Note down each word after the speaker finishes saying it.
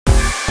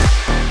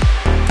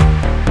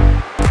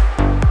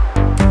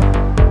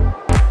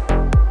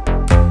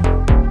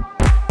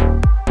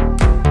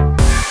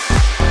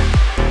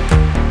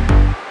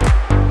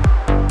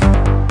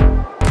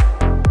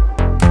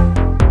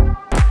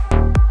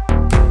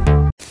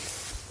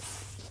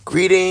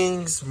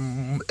Greetings,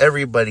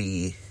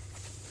 everybody.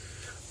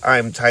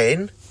 I'm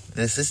Titan.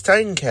 This is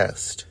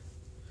Titancast.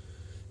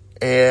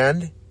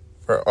 And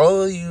for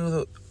all of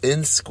you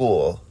in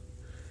school,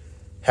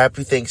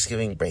 happy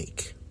Thanksgiving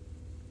break.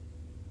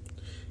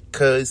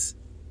 Because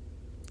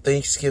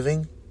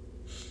Thanksgiving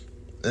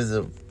is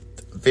a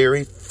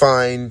very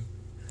fine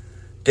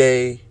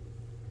day.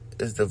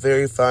 It's a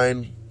very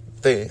fine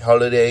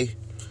holiday.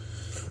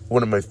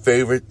 One of my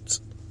favorites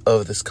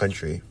of this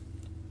country.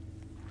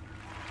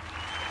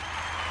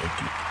 Thank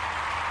you.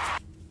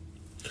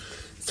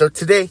 So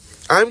today,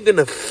 I'm going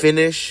to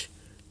finish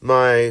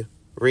my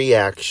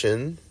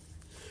reaction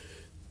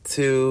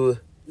to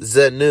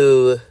the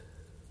new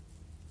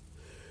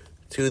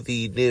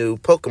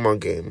Pokemon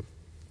game.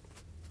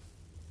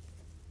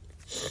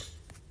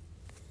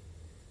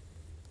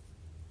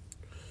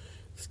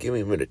 Just give me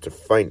a minute to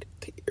find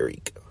it. Here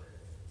we go.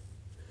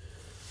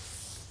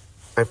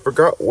 I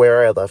forgot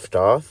where I left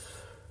off.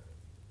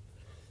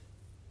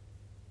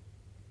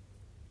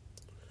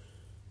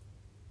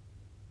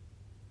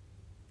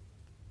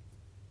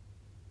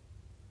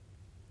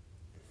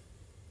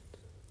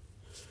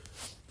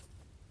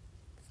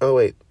 Oh,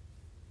 wait.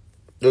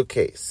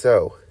 Okay,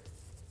 so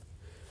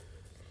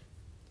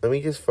let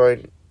me just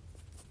find.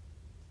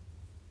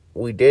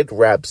 We did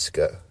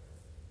Rabsca.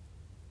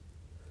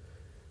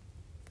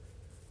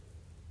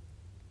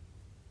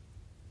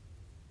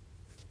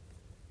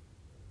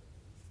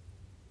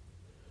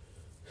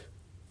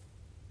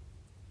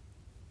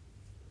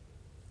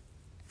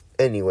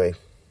 Anyway,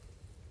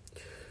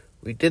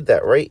 we did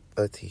that, right?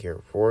 Let's see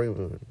here. Roaring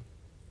Moon.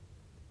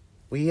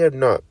 We have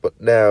not, but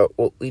now,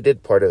 well, we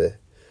did part of it.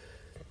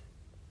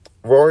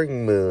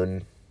 Roaring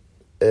Moon,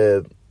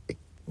 it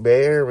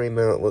may or may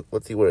not,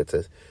 let's see what it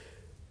says.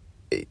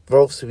 It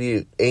evolves to be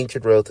an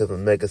ancient relative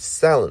of Mega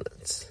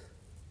Salamence.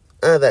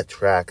 That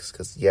tracks,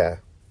 because, yeah.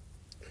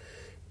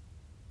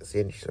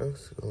 Sandy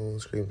Shocks,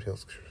 Scream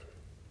Tails.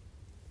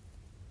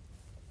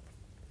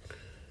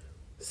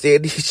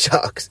 Sandy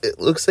Shocks.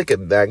 It looks like a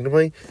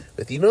Magnemite,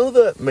 but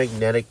the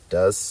magnetic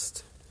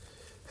dust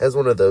has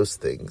one of those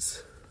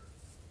things.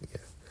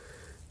 Yeah.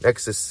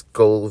 Next is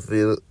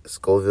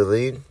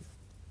Skullvillain.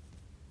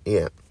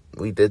 Yeah,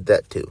 we did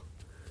that too.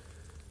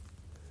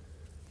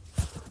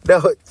 Now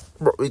it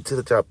brought me to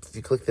the top. If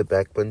you click the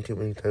back button too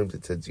many times,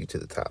 it sends you to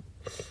the top.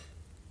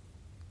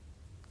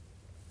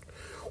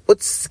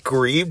 What's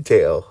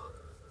Screamtail?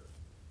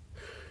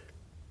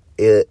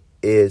 It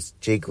is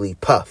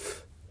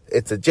Jigglypuff.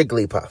 It's a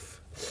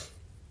Jigglypuff.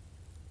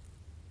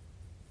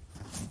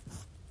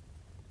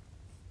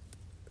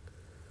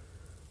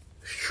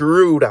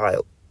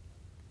 Shroudile.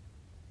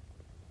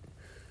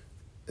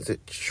 Is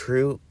it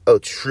True? Oh,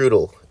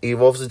 Trudel. He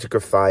evolves into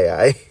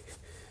Grafaiai.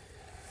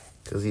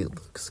 Because he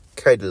looks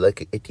kind of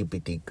like an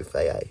itty-bitty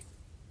Grafaiai.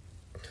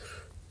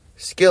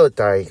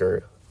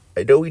 Skeletor.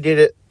 I know we did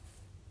it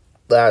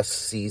last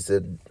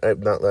season.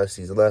 Not last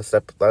season. Last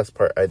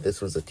part. This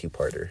was a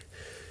two-parter.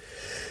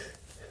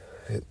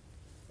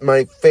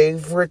 My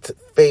favorite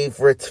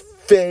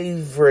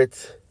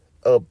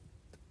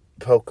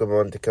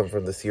Pokemon to come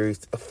from the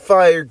series. A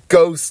Fire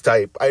Ghost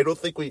type. I don't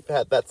think we've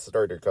had that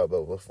starter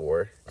combo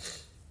before.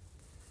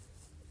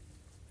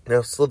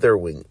 Now,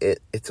 Slitherwing,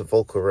 it's a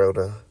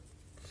Volcarona,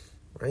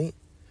 right?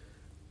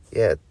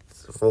 Yeah,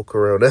 it's a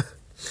Volcarona.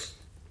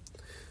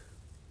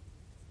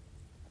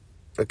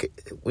 Okay,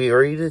 we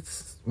already did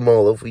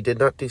Smoliv. We did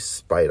not do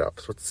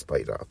Spidops. What's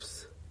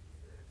Spidops?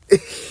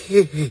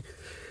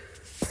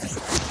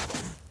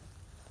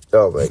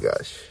 Oh my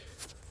gosh.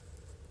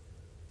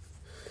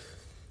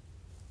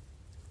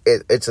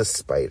 It's a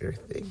spider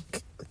thing.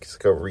 Let's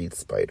go read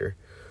spider.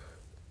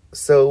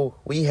 So,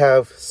 we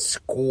have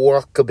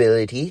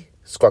Squawkability.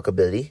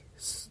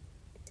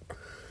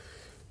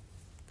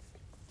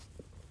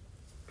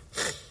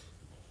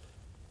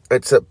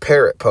 It's a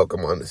parrot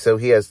Pokemon. So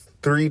he has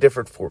 3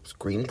 different forms.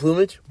 Green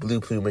plumage,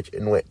 blue plumage,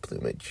 and white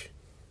plumage.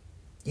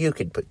 You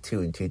can put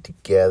 2 and 2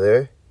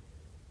 together.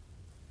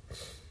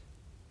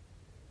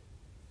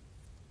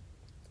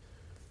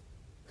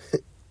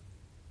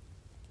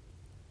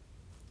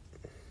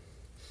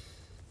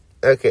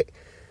 Okay.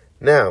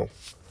 Now,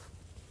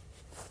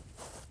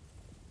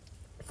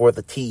 for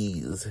the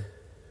tease.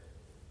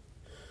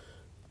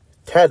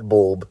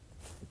 Tadbulb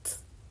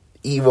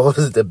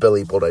evolves the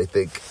Bellybolt, I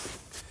think.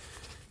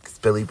 Because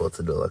Bellybolt's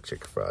an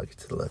electric frog.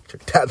 It's an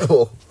electric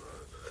Tadbulb.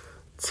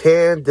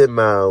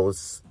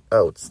 Tandemaus.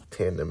 Oh, it's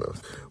Tandemaus.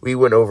 We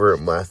went over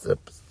it last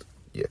episode.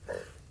 Yeah.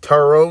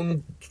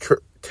 Tarountula.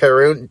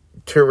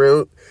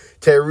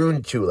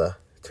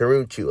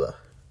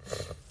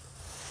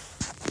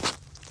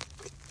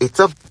 It's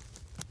a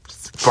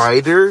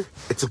spider.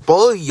 It's a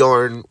ball of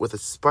yarn with a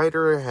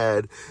spider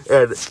head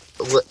and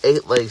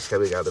 8 legs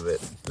coming out of it.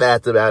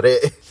 That's about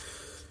it.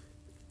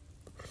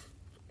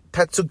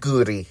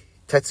 Tatsugiri.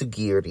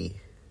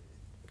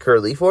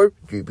 Curly form,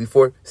 droopy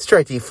form,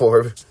 stripy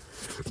form.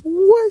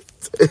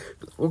 What?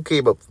 Who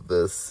came up with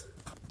this?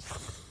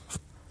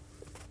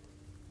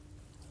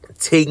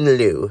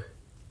 Tinglu.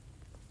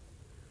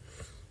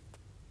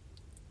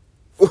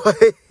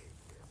 What?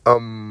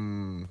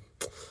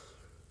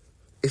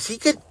 Is he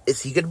good?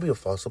 Is he gonna be a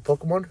fossil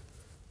Pokemon?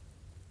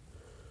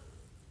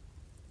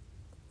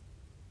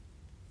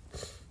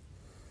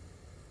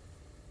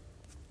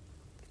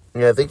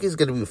 Yeah, I think he's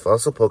gonna be a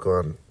fossil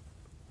Pokemon.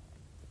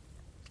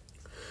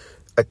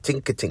 A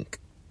Tinkatink.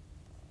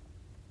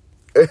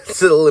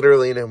 It's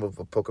literally the name of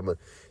a Pokemon.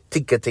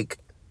 Tinkatink.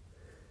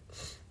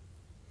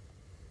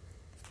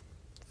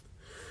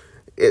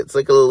 It's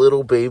like a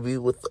little baby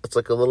it's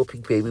like a little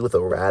pink baby with a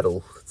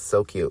rattle. It's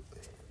so cute.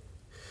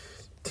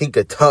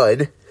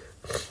 Tinkaton,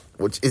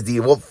 which is the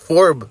evolved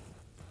form.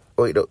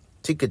 Oh, wait, no.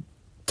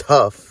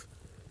 Tinkatuff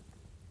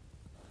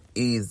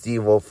is the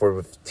evolved form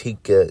of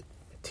Tink.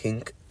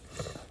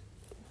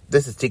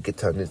 This is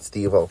Tinkaton. It's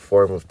the evolved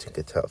form of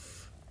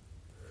Tinkatuff.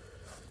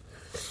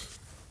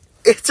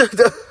 It's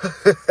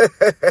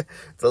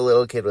a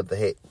little kid with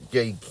a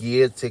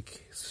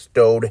gigantic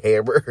stone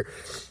hammer.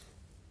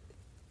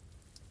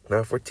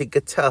 Now for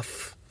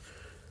Tinkatuff.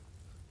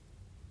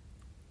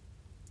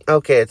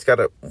 Okay, it's got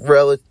a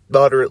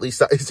moderately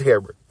sized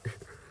hammer.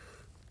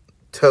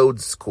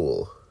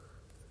 Toadstool.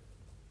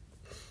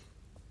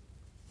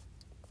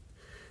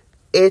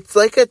 It's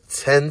like a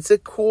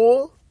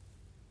tentacle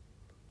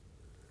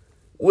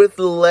with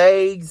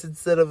legs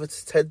instead of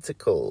its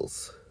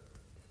tentacles.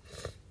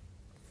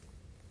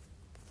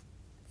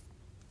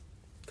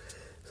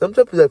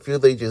 Sometimes I feel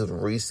they just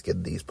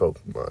reskin these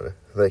Pokemon.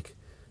 Like,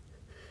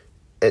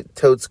 and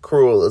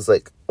Toadstool is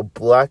like a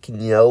black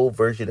and yellow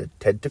version of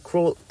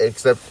Tentacruel,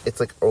 except it's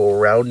like a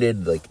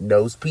rounded like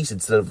nose piece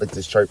instead of like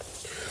this sharp,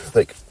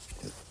 like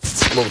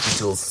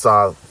multi-tool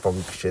saw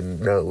function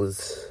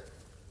nose.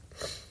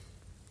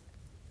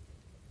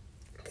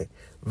 Okay,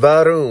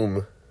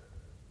 Varum.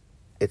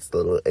 It's the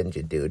little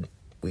engine dude.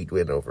 We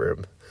went over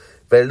him.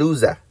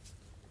 Veluza.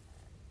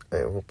 I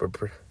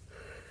hope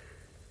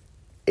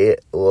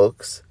it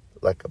looks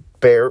like a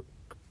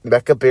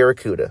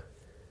barracuda.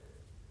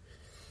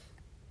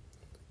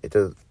 It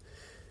does.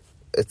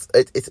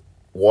 It's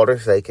water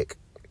psychic.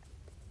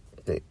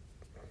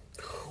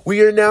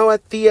 We are now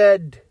at the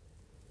end.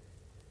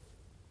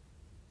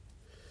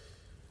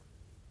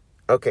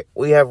 Okay,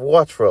 we have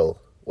Wattrel,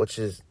 which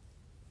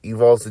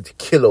evolves into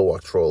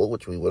Kilowattrel,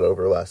 which we went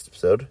over last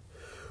episode.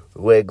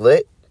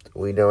 Wiglet,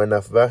 we know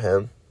enough about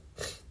him.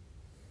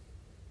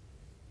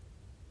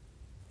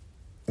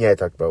 Yeah, I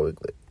talked about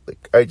Wiglet.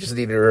 Like, I just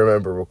need to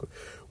remember real quick.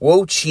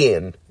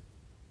 Wo-Chien,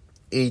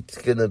 it's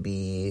gonna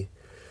be.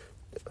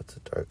 That's a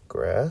dark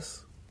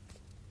grass.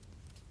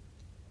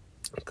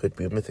 It could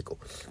be a mythical.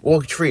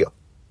 Wugtrio.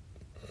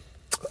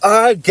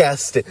 I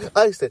guessed it.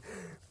 I said,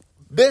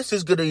 this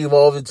is going to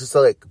evolve into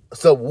some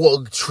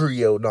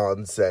Wugtrio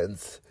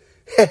nonsense.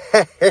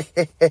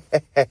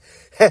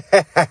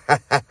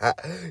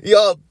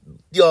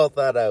 Y'all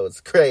thought I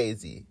was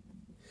crazy.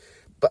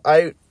 But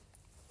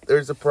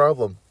there's a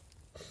problem.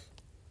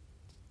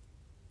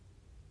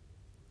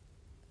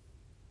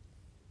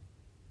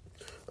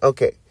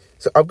 Okay.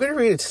 So I'm going to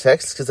read its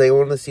text because I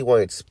want to see why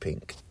it's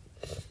pink.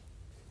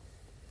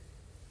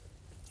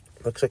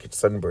 Looks like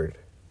it's Sunbird.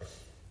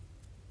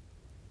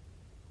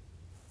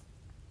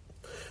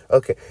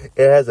 Okay,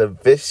 it has a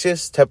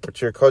vicious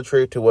temperature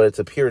contrary to what its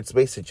appearance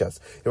may suggest.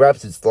 It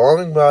wraps its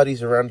long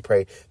bodies around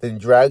prey, then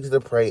drags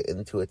the prey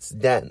into its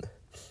den.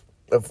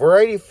 A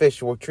variety of fish,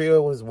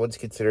 Wugtrio was once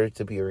considered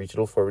to be a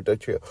regional form of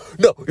Dugtrio.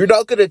 No, you're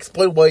not going to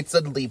explain why it's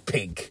suddenly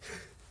pink.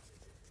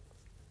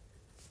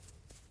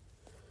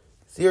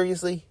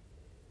 Seriously?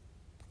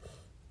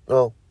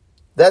 Well,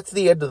 that's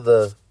the end of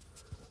the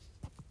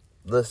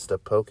list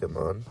of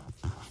Pokemon.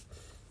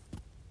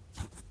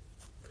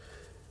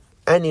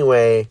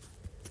 Anyway,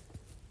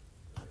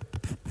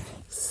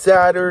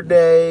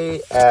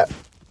 Saturday at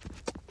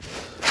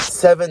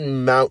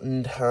 7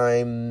 Mountain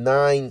Time,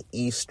 9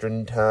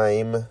 Eastern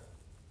Time.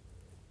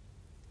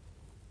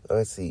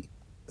 Let's see.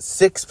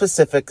 6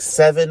 Pacific,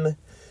 7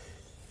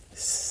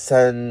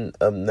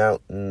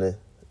 Mountain,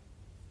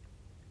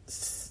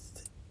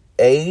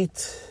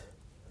 8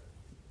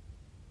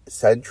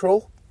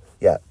 Central,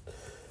 yeah,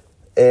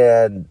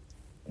 and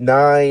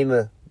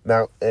 9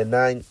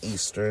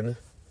 Eastern.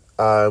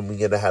 We're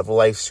gonna have a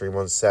live stream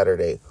on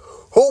Saturday,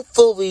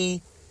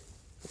 hopefully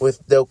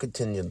with no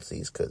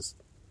contingencies, because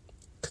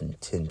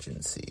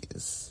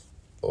contingencies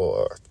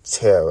are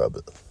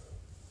terrible.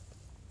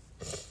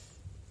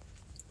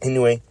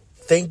 Anyway,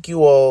 thank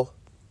you all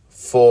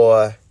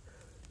for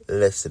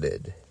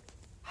listening.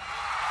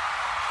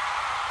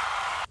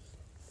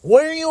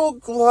 What are you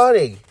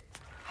applauding?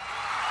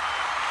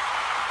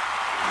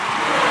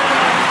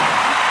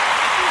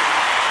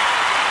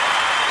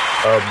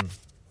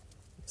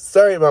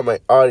 Sorry about my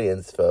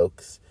audience,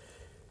 folks.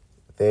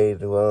 They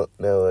won't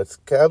know what's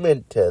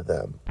coming to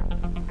them.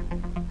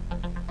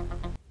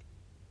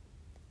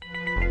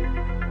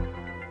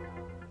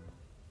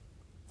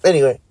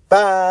 Anyway,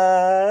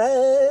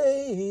 bye.